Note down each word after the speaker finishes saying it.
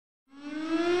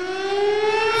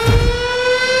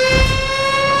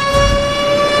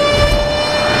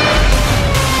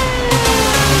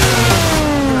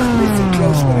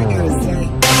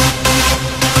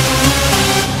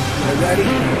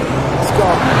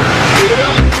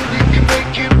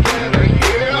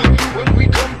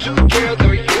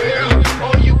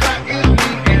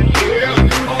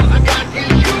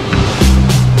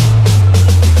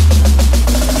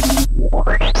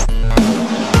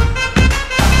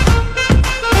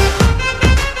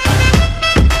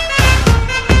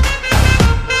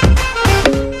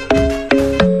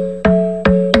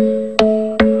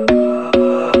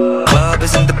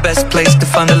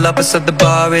supper, so the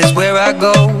bar is where I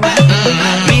go.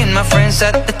 Me and my friends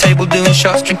at the table doing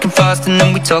shots, drinking fast, and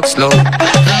then we talk slow.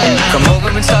 And you come over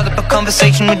and start up a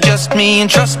conversation with just me, and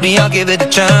trust me, I'll give it a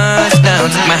chance. Now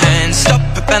take my hand, stop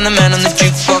it, and the man on the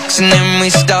jukebox, and then we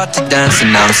start to dance.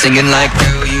 And now I'm singing like,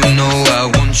 girl, you know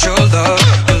I want your love.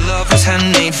 Your love was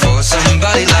handmade for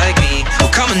somebody like me.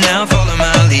 Well, come on now, follow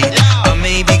my lead. I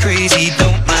may be crazy,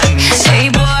 don't mind me. Hey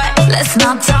boy, let's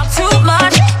not talk too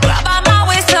much. Grab on my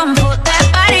waist and put that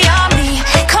body on me.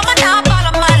 Come on now,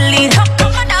 follow my lead.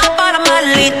 Come on now, follow my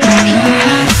lead.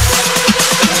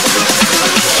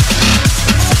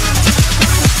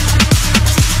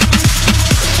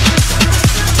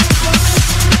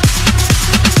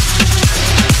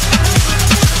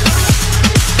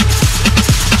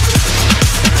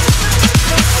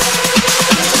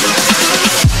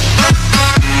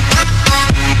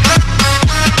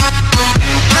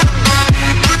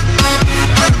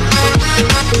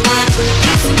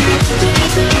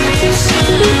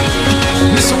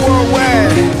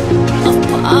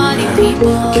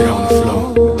 Get on the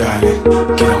floor, darling.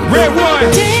 Get on the Red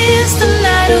one. Dance the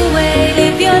night away,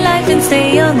 live your life and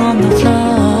stay young on the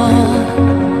floor.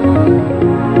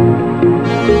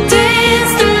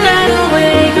 Dance the night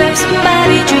away, grab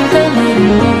somebody, drink a little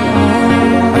more.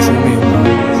 Así mismo,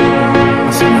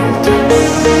 así me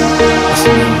gusta, así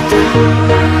me gusta,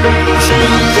 así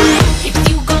me gusta. If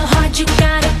you go hard, you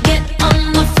gotta get on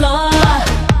the floor.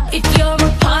 If you're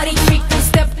a party freak, then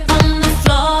step on the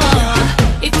floor.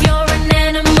 If you're an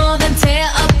animal, then tear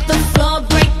up the floor.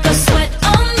 Break a sweat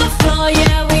on the floor,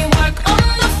 yeah, we work on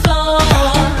the floor.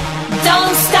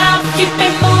 Don't stop, keep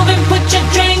it moving, put your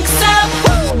drinks up.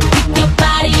 Pick your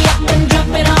body up and drop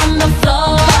it on the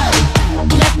floor.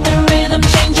 Let the rhythm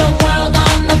change your world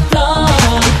on the floor.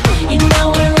 You know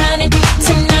we're running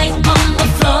tonight on the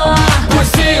floor.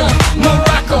 Brazil,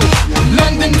 Morocco,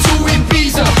 London to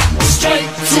Ibiza, straight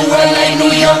to LA,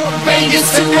 New York, Vegas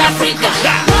to Africa.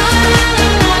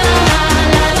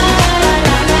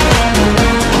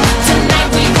 Tonight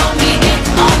we gon' be it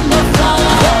on the floor.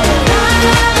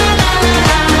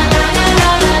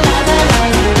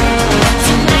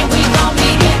 Tonight we gon' be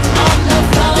it on the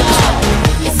floor.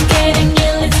 It's getting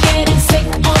ill, it's getting sick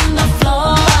on the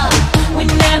floor. We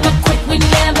never quit, we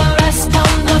never rest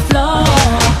on the floor.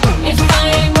 If I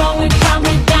ain't wrong, we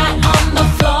probably die on the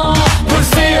floor.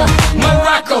 Brazil,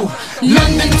 Morocco,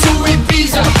 London to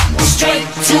Ibiza, straight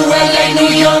to LA,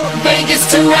 New York, Vegas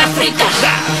to Africa.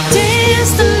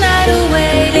 Dance the night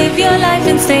away, live your life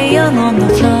and stay young on the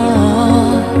floor.